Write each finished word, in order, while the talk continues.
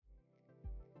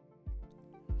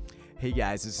Hey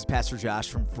guys, this is Pastor Josh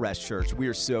from Fresh Church. We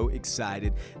are so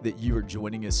excited that you are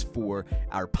joining us for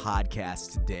our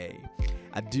podcast today.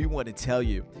 I do want to tell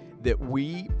you that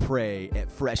we pray at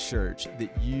Fresh Church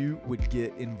that you would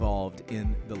get involved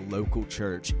in the local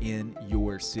church in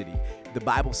your city. The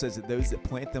Bible says that those that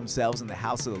plant themselves in the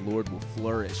house of the Lord will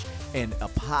flourish. And a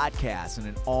podcast and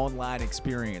an online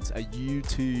experience, a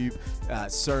YouTube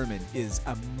sermon is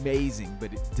amazing,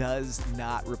 but it does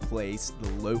not replace the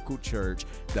local church,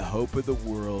 the hope of the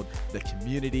world, the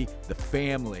community, the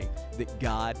family that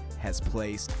God has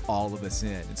placed all of us in.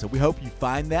 And so we hope you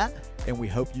find that, and we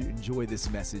hope you enjoy this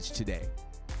message today.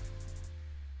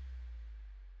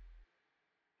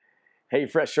 Hey,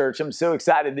 Fresh Church, I'm so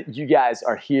excited that you guys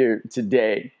are here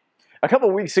today. A couple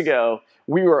of weeks ago,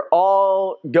 we were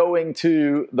all going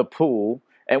to the pool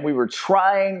and we were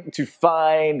trying to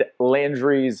find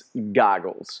Landry's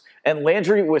goggles. And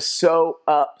Landry was so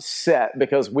upset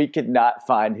because we could not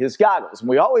find his goggles. And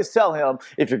we always tell him,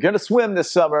 if you're going to swim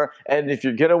this summer and if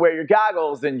you're going to wear your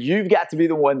goggles, then you've got to be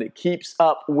the one that keeps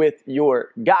up with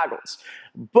your goggles.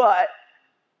 But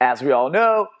as we all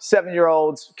know,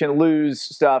 7-year-olds can lose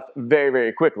stuff very,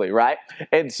 very quickly, right?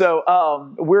 And so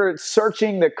we're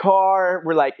searching the car.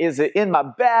 We're like, is it in my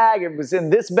bag? It was in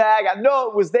this bag. I know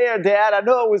it was there, Dad. I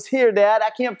know it was here, Dad.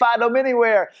 I can't find them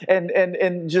anywhere.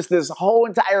 And just this whole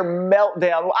entire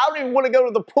meltdown. Well, I don't even want to go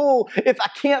to the pool if I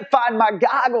can't find my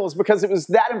goggles, because it was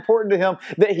that important to him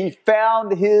that he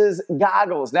found his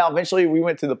goggles. Now, eventually we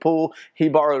went to the pool. He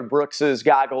borrowed Brooks's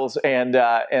goggles, and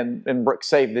Brooks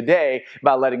saved the day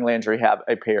by letting Landry have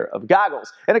a pair of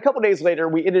goggles. And a couple days later,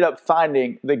 we ended up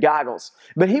finding the goggles.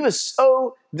 But he was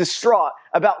so distraught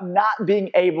about not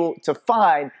being able to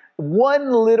find one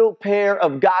little pair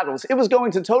of goggles. It was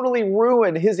going to totally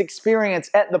ruin his experience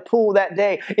at the pool that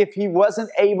day if he wasn't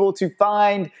able to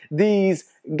find these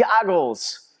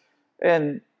goggles.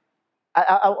 And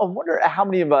I wonder how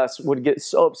many of us would get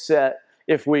so upset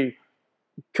if we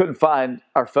couldn't find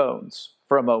our phones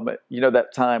for a moment. You know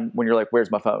that time when you're like,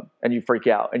 where's my phone? And you freak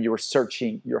out and you were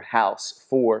searching your house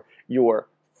for your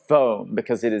phone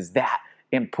because it is that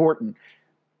important.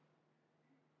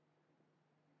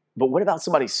 But what about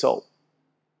somebody's soul?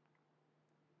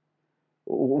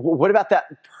 What about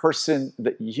that person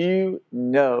that you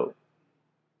know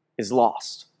is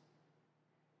lost?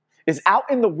 Is out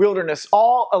in the wilderness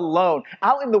all alone,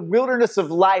 out in the wilderness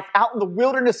of life, out in the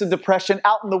wilderness of depression,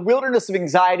 out in the wilderness of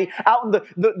anxiety, out in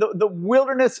the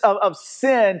wilderness of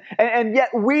sin, and yet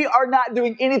we are not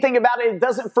doing anything about it. It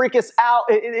doesn't freak us out.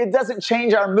 It doesn't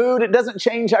change our mood. It doesn't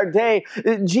change our day.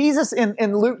 Jesus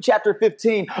in Luke chapter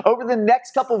 15, over the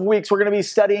next couple of weeks, we're going to be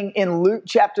studying in Luke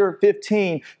chapter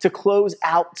 15 to close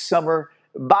out summer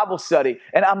Bible study.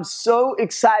 And I'm so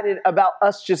excited about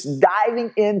us just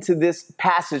diving into this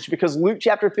passage because Luke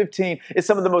chapter 15 is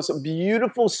some of the most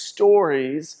beautiful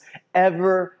stories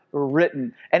ever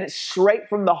written. And it's straight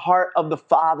from the heart of the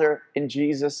Father and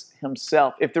Jesus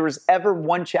himself. If there was ever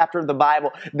one chapter of the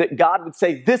Bible that God would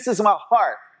say, this is my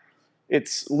heart,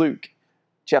 it's Luke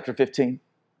chapter 15. And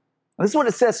this is what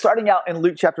it says starting out in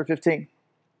Luke chapter 15.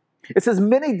 It says,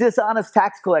 many dishonest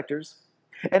tax collectors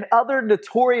and other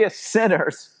notorious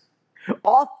sinners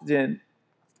often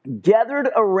gathered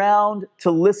around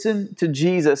to listen to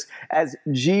Jesus as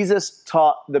Jesus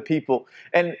taught the people.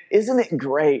 And isn't it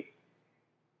great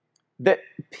that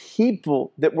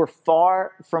people that were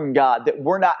far from God, that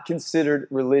were not considered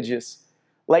religious,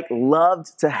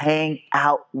 loved to hang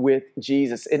out with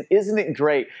Jesus? And isn't it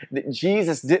great that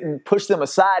Jesus didn't push them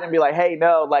aside and be like, hey,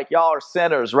 no, y'all are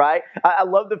sinners, right? I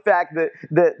love the fact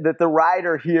that the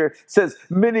writer here says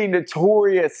many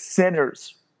notorious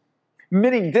sinners,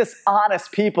 many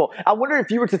dishonest people. I wonder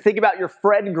if you were to think about your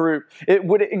friend group,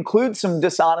 would it include some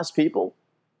dishonest people?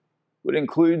 Would it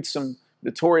include some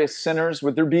notorious sinners?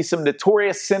 Would there be some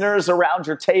notorious sinners around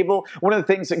your table? One of the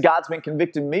things that God's been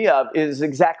convicting me of is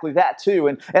exactly that too.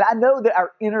 And I know that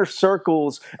our inner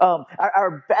circles,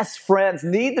 our best friends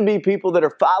need to be people that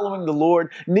are following the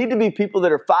Lord, need to be people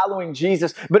that are following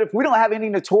Jesus. But if we don't have any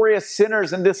notorious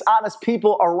sinners and dishonest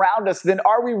people around us, then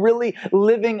are we really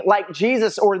living like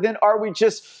Jesus? Or then are we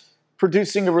just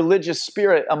producing a religious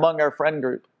spirit among our friend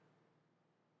group,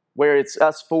 where it's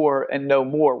us four and no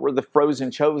more? We're the frozen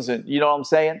chosen. You know what I'm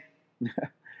saying?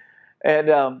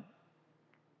 And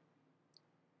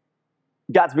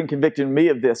God's been convicting me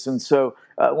of this. And so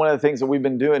one of the things that we've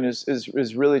been doing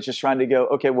is really just trying to go,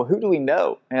 okay, well, who do we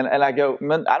know? And I go,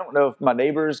 man, I don't know if my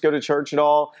neighbors go to church at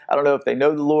all. I don't know if they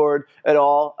know the Lord at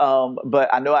all.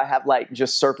 But I know I have like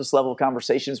just surface level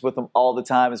conversations with them all the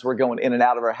time as we're going in and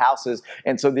out of our houses.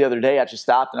 And so the other day I just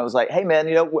stopped and I was like, hey man,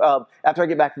 after I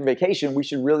get back from vacation, we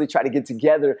should really try to get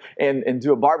together and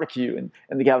do a barbecue.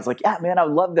 And the guy was like, yeah, man, I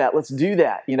would love that. Let's do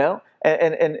that,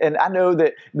 And I know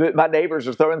that my neighbors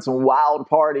are throwing some wild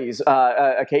parties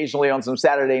occasionally on some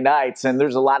Saturday nights, and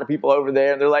there's a lot of people over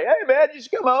there, and they're like, "Hey, man, you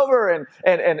should come over."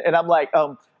 And I'm like,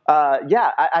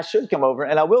 "Yeah, I should come over,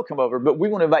 and I will come over, but we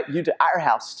want to invite you to our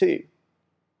house too."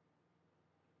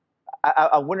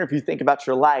 I wonder if you think about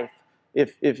your life,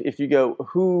 if you go,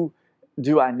 "Who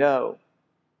do I know?"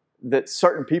 That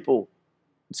certain people,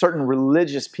 certain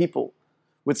religious people,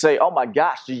 would say, "Oh my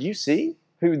gosh, do you see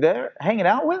who they're hanging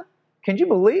out with? Can you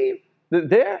believe that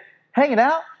they're hanging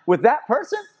out with that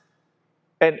person?"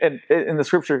 And the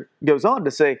scripture goes on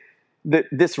to say that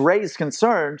this raised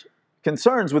concerns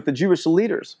with the Jewish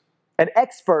leaders and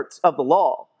experts of the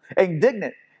law.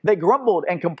 Indignant, they grumbled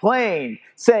and complained,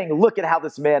 saying, "Look at how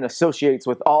this man associates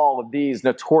with all of these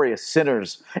notorious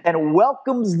sinners and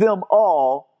welcomes them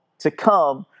all to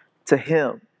come to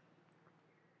him."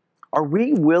 Are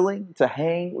we willing to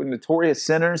hang with notorious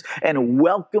sinners and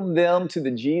welcome them to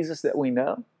the Jesus that we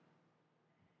know?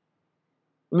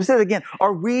 Let me say it again.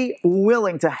 Are we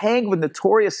willing to hang with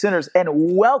notorious sinners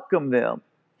and welcome them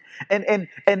and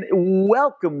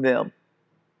welcome them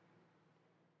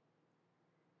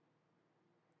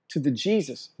to the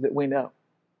Jesus that we know?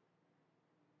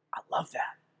 I love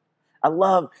that. I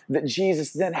love that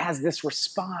Jesus then has this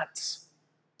response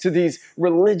to these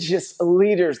religious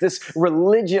leaders, this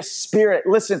religious spirit.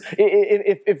 Listen,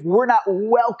 if we're not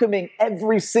welcoming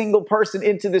every single person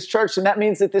into this church, then that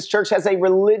means that this church has a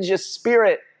religious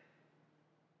spirit.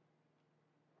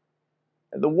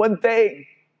 And the one thing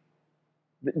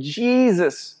that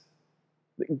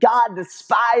that God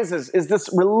despises is this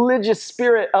religious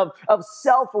spirit of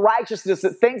self-righteousness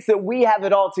that thinks that we have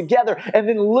it all together and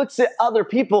then looks at other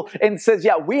people and says,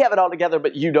 yeah, we have it all together,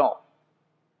 but you don't.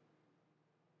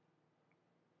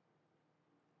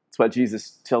 That's why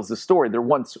Jesus tells this story. There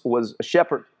once was a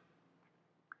shepherd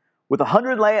with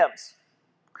 100 lambs,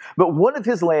 but one of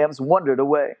his lambs wandered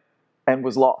away and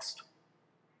was lost.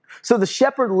 So the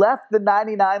shepherd left the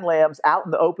 99 lambs out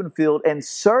in the open field and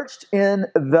searched in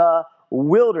the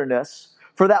wilderness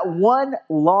for that one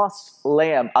lost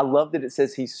lamb. I love that it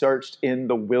says he searched in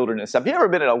the wilderness. Have you ever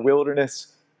been in a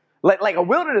wilderness? Like a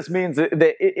wilderness means that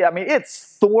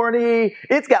it's thorny.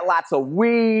 It's got lots of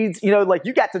weeds. Like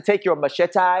you got to take your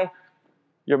machete,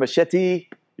 your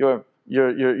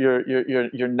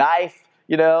knife,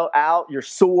 out, your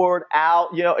sword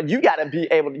out, and you got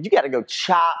to go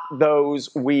chop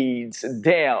those weeds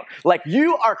down. Like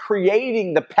you are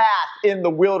creating the path in the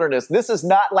wilderness. This is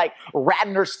not like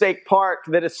Radnor State Park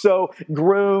that is so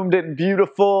groomed and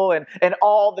beautiful and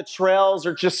all the trails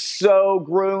are just so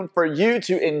groomed for you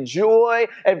to enjoy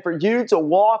and for you to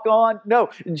walk on. No,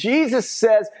 Jesus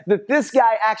says that this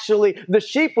guy the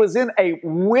sheep was in a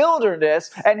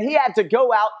wilderness and he had to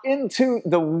go out into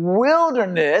the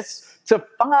wilderness to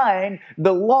find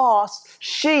the lost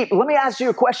sheep. Let me ask you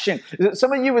a question.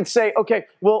 Some of you would say, okay,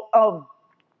 well,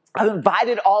 I've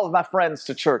invited all of my friends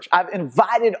to church. I've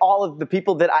invited all of the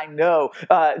people that I know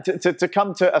to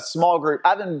come to a small group.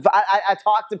 I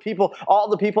talked to people, all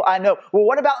the people I know. Well,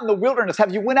 what about in the wilderness?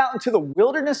 Have you went out into the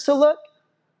wilderness to look?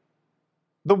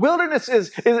 The wilderness is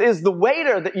the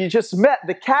waiter that you just met,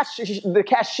 the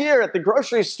cashier at the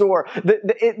grocery store,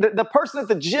 the person at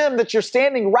the gym that you're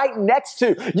standing right next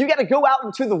to. You got to go out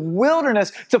into the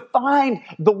wilderness to find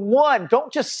the one.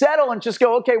 Don't just settle and just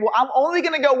go, okay, well, I'm only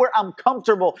going to go where I'm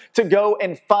comfortable to go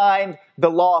and find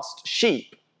the lost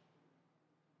sheep.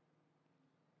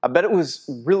 I bet it was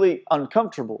really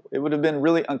uncomfortable. It would have been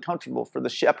really uncomfortable for the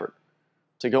shepherd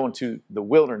to go into the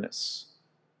wilderness.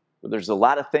 But there's a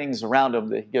lot of things around him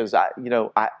that he goes, I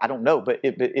don't know, but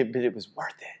it was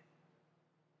worth it.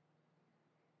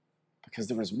 Because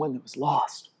there was one that was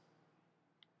lost.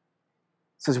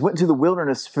 It says he went into the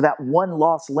wilderness for that one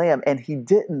lost lamb, and he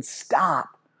didn't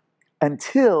stop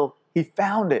until he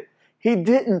found it. He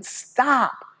didn't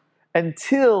stop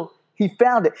until he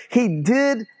found it. He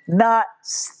did not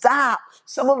stop.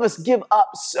 Some of us give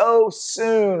up so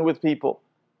soon with people.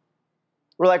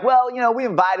 We're like, well, we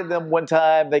invited them one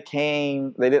time. They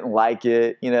came. They didn't like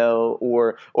it,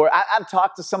 or I've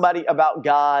talked to somebody about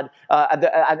God.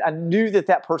 I knew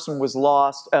that person was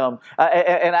lost. And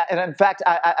in fact,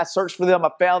 I searched for them. I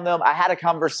found them. I had a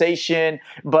conversation,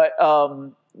 but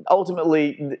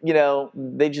ultimately,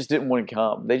 they just didn't want to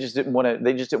come. They just didn't want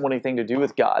anything to do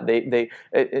with God.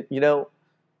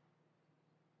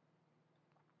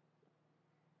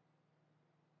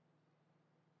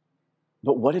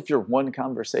 But what if you're one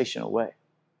conversation away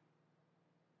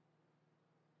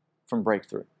from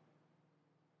breakthrough?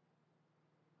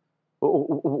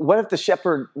 What if the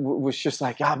shepherd was just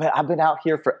like, oh man, I've been out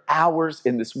here for hours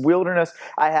in this wilderness.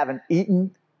 I haven't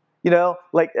eaten. I'm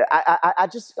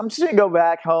just gonna go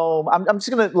back home. I'm just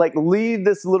gonna leave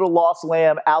this little lost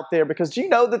lamb out there, because do you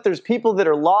know that there's people that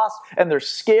are lost and they're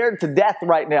scared to death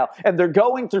right now, and they're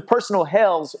going through personal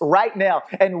hells right now,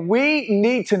 and we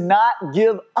need to not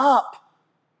give up.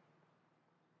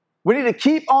 We need to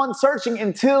keep on searching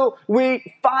until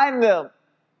we find them.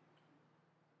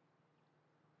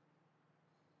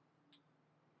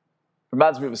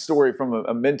 Reminds me of a story from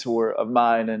a mentor of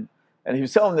mine, and he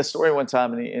was telling this story one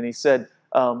time, and he said,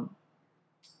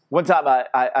 one time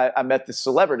I met this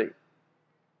celebrity,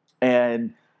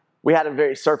 and we had a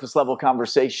very surface level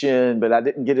conversation, but I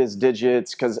didn't get his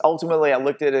digits, because ultimately I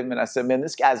looked at him and I said, man,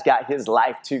 this guy's got his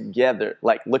life together.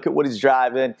 Look at what he's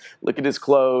driving, look at his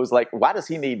clothes. Why does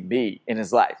he need me in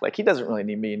his life? He doesn't really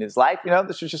need me in his life.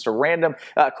 This was just a random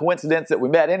coincidence that we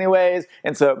met anyways.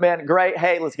 And so, man, great.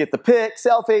 Hey, let's get the pic,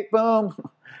 selfie, boom.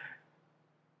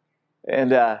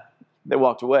 And they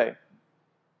walked away.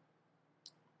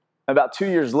 About 2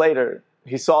 years later,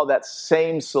 he saw that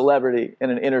same celebrity in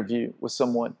an interview with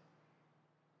someone.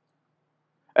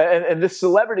 And this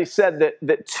celebrity said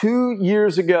that 2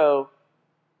 years ago,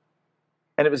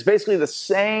 and it was basically the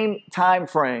same time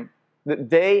frame that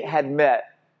they had met.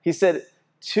 He said,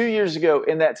 2 years ago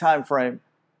in that time frame,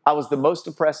 I was the most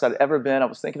depressed I'd ever been. I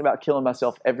was thinking about killing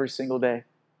myself every single day.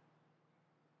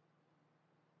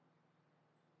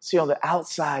 See, on the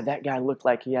outside, that guy looked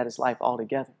like he had his life all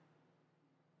together.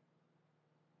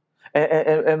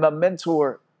 And my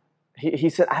mentor, he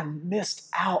said, I missed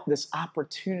out this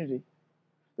opportunity.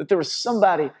 That there was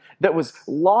somebody that was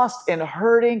lost and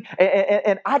hurting,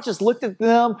 and I just looked at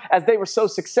them as they were so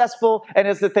successful, and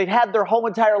as that they had their whole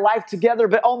entire life together,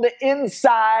 but on the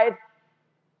inside,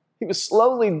 he was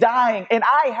slowly dying. And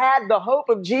I had the hope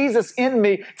of Jesus in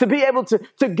me to be able to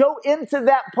go into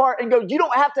that part and go, you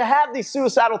don't have to have these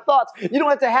suicidal thoughts. You don't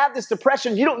have to have this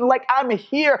depression. You don't, I'm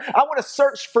here. I want to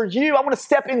search for you. I want to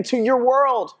step into your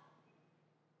world.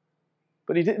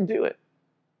 But he didn't do it.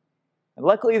 And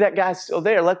luckily, that guy's still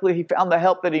there. Luckily, he found the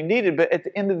help that he needed. But at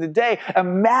the end of the day,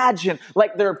 imagine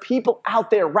there are people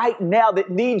out there right now that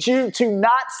need you to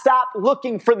not stop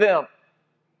looking for them.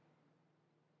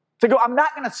 To go, I'm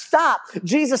not going to stop.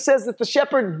 Jesus says that the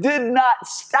shepherd did not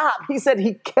stop. He said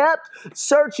he kept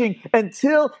searching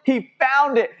until he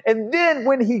found it. And then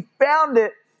when he found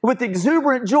it, with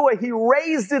exuberant joy, he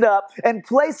raised it up and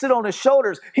placed it on his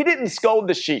shoulders. He didn't scold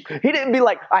the sheep. He didn't be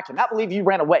like, I cannot believe you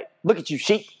ran away. Look at you,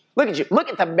 sheep. Look at you. Look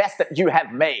at the mess that you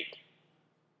have made.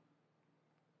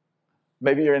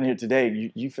 Maybe you're in here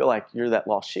today, you feel like you're that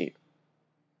lost sheep.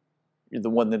 You're the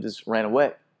one that just ran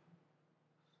away.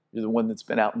 You're the one that's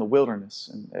been out in the wilderness.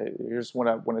 And here's what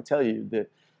I want to tell you,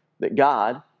 that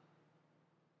God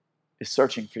is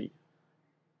searching for you.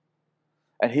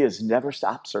 And he has never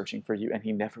stopped searching for you, and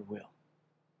he never will.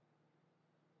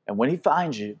 And when he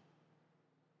finds you,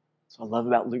 that's what I love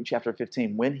about Luke chapter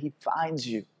 15. When he finds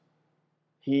you,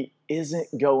 he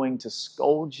isn't going to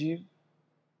scold you.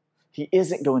 He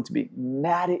isn't going to be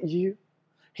mad at you.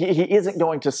 He isn't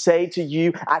going to say to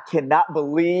you, I cannot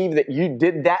believe that you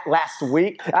did that last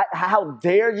week. How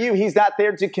dare you? He's not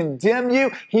there to condemn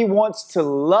you. He wants to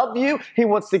love you. He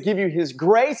wants to give you his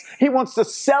grace. He wants to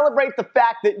celebrate the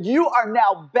fact that you are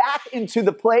now back into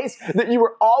the place that you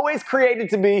were always created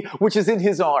to be, which is in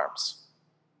his arms.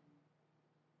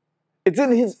 It's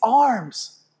in his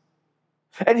arms.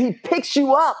 And he picks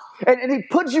you up and he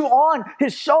puts you on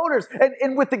his shoulders.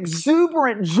 And with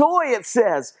exuberant joy, it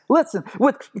says, listen,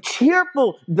 with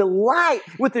cheerful delight,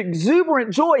 with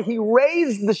exuberant joy, he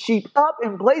raised the sheep up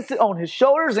and placed it on his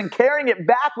shoulders, and carrying it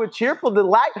back with cheerful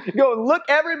delight, going, look,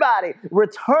 everybody,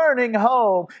 returning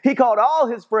home. He called all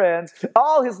his friends,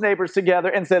 all his neighbors together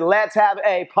and said, let's have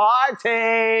a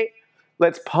party.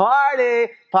 Let's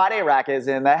party. Party Rock is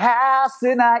in the house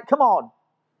tonight. Come on.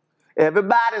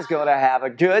 Everybody's going to have a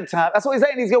good time. That's what he's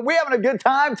saying. He's going, we're having a good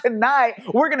time tonight.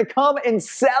 We're going to come and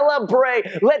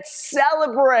celebrate. Let's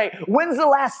celebrate. When's the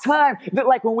last time that,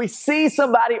 like, when we see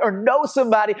somebody or know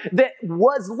somebody that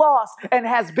was lost and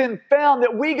has been found,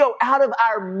 that we go out of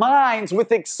our minds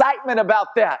with excitement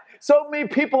about that? So many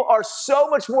people are so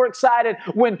much more excited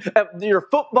when your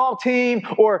football team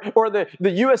or the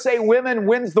USA women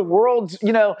wins the world's,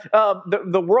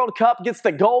 the World Cup, gets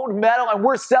the gold medal, and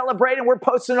we're celebrating. We're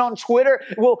posting on Twitter.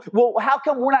 Well, how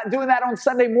come we're not doing that on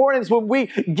Sunday mornings when we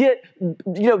get,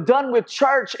 done with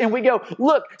church and we go,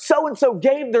 look, so-and-so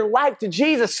gave their life to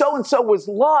Jesus. So-and-so was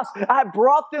lost. I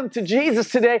brought them to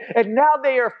Jesus today, and now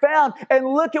they are found. And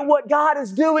look at what God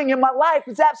is doing in my life.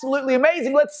 It's absolutely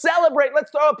amazing. Let's celebrate.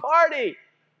 Let's throw a party.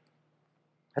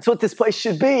 That's what this place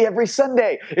should be every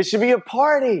Sunday. It should be a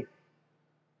party.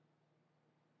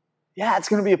 Yeah, it's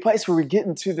going to be a place where we get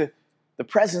into the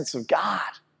presence of God.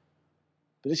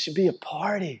 But it should be a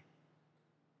party.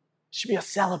 It should be a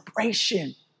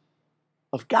celebration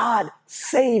of God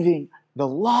saving the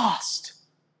lost.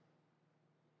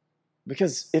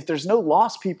 Because if there's no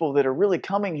lost people that are really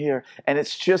coming here, and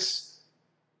it's just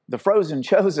the frozen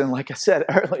chosen, like I said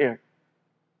earlier,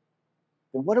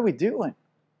 then what are we doing?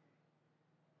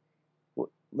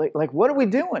 Like what are we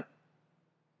doing?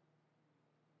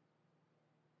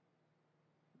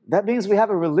 That means we have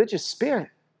a religious spirit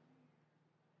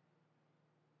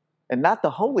and not the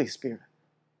Holy Spirit.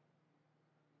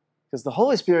 Because the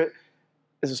Holy Spirit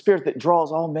is a spirit that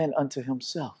draws all men unto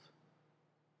himself.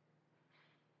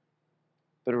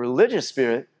 But a religious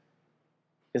spirit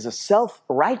is a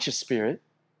self-righteous spirit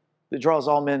that draws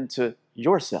all men to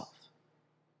yourself.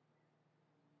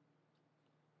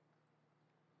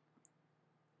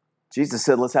 Jesus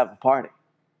said, let's have a party.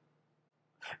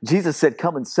 Jesus said,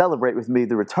 come and celebrate with me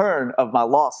the return of my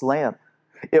lost lamb.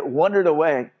 It wandered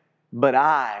away, but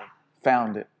I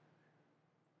found it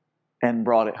and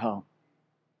brought it home.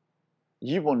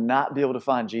 You will not be able to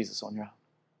find Jesus on your own.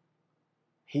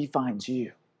 He finds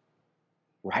you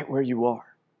right where you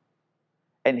are.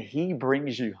 And he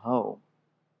brings you home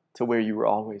to where you were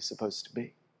always supposed to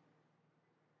be.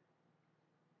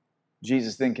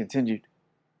 Jesus then continued,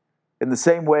 in the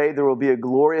same way, there will be a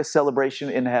glorious celebration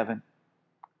in heaven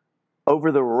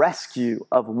over the rescue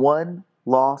of one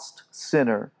lost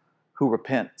sinner who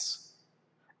repents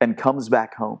and comes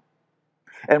back home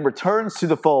and returns to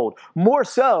the fold, more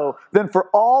so than for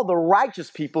all the righteous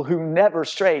people who never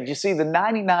strayed. You see, the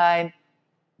 99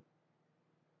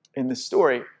 in the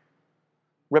story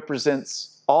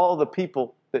represents all the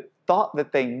people that thought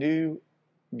that they knew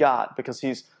God, because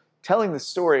he's telling the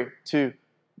story to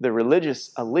the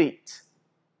religious elite,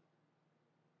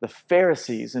 the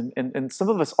Pharisees, and some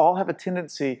of us all have a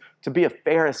tendency to be a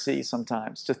Pharisee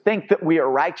sometimes, to think that we are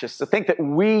righteous, to think that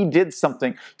we did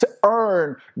something to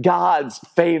earn God's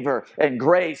favor and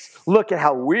grace. Look at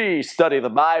how we study the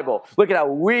Bible. Look at how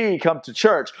we come to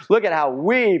church. Look at how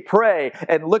we pray,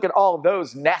 and look at all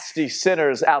those nasty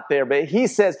sinners out there. But he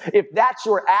says, if that's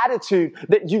your attitude,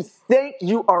 that you think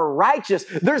you are righteous,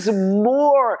 there's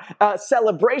more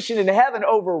celebration in heaven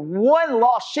over one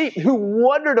lost sheep who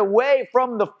wandered away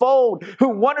from the fold, who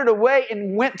wandered away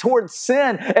and went toward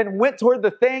sin and went toward the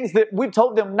things that we've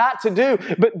told them not to do,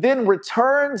 but then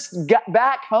returns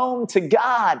back home to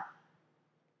God.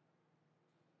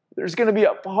 There's going to be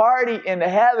a party in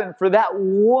heaven for that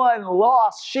one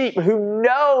lost sheep who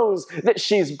knows that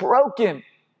she's broken,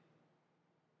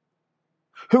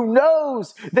 who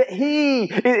knows that he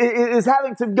is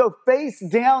having to go face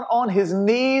down on his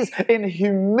knees in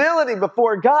humility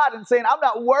before God and saying, I'm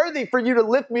not worthy for you to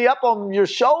lift me up on your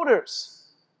shoulders.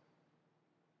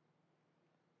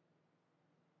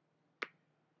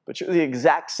 But you're the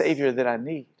exact Savior that I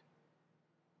need.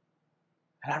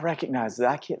 And I recognize that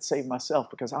I can't save myself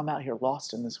because I'm out here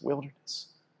lost in this wilderness,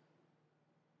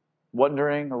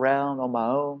 wandering around on my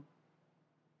own.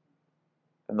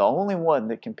 And the only one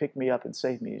that can pick me up and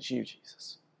save me is you,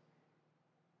 Jesus.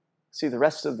 See, the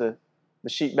rest of the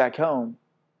sheep back home,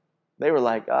 they were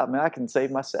like, oh, man, I can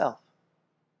save myself.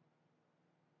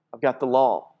 I've got the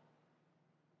law.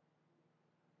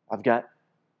 I've got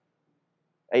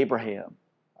Abraham.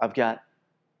 I've got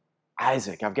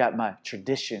Isaac. I've got my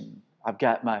tradition. I've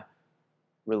got my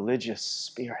religious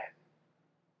spirit.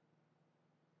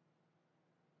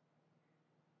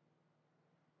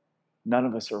 None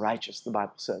of us are righteous, the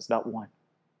Bible says, not one.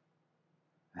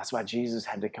 That's why Jesus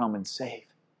had to come and save.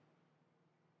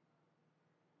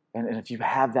 And if you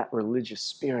have that religious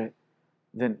spirit,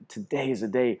 then today is a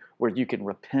day where you can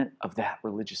repent of that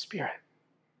religious spirit.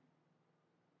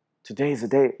 Today's the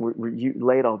day where you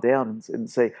lay it all down and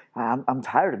say, I'm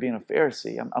tired of being a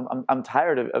Pharisee. I'm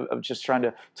tired of just trying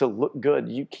to look good.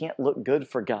 You can't look good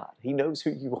for God. He knows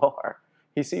who you are.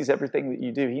 He sees everything that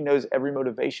you do. He knows every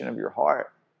motivation of your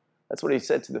heart. That's what he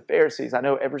said to the Pharisees. I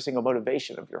know every single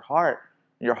motivation of your heart.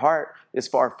 Your heart is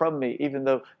far from me, even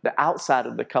though the outside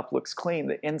of the cup looks clean.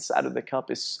 The inside of the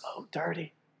cup is so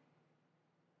dirty.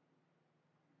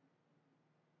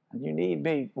 And you need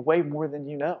me way more than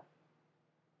you know.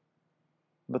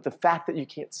 But the fact that you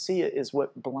can't see it is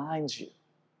what blinds you.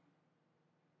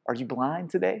 Are you blind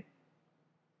today?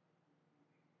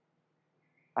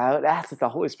 I would ask that the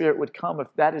Holy Spirit would come. If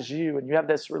that is you and you have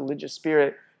this religious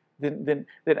spirit, then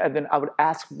I would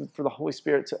ask for the Holy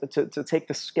Spirit to take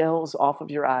the scales off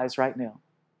of your eyes right now.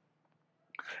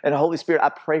 And Holy Spirit, I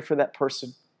pray for that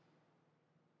person.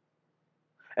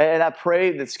 And I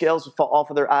pray that scales would fall off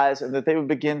of their eyes and that they would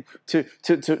begin to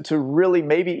really,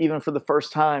 maybe even for the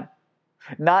first time,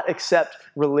 not accept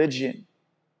religion,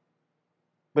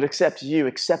 but accept you,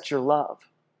 accept your love.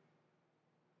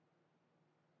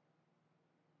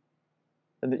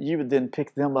 And that you would then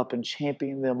pick them up and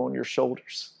champion them on your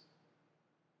shoulders.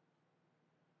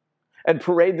 And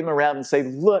parade them around and say,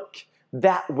 look,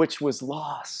 that which was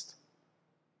lost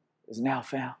is now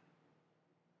found.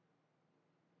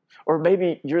 Or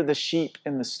maybe you're the sheep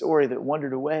in the story that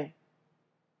wandered away.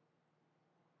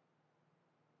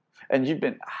 And you've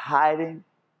been hiding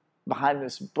behind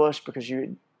this bush because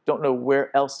you don't know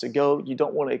where else to go. You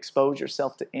don't want to expose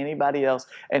yourself to anybody else.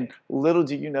 And little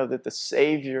do you know that the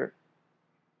Savior,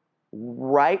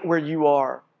 right where you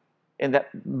are, in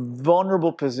that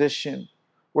vulnerable position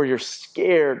where you're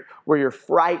scared, where you're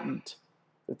frightened,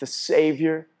 that the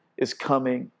Savior is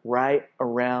coming right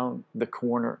around the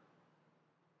corner,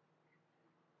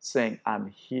 saying, I'm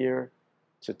here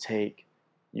to take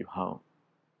you home.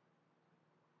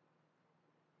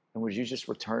 And would you just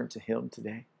return to Him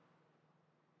today?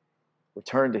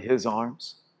 Return to His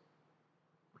arms.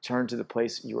 Return to the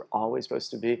place you were always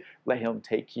supposed to be. Let Him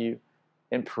take you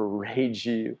and parade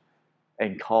you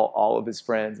and call all of His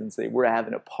friends and say, we're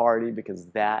having a party because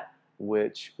that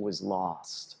which was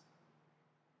lost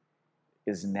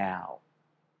is now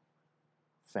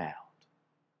found.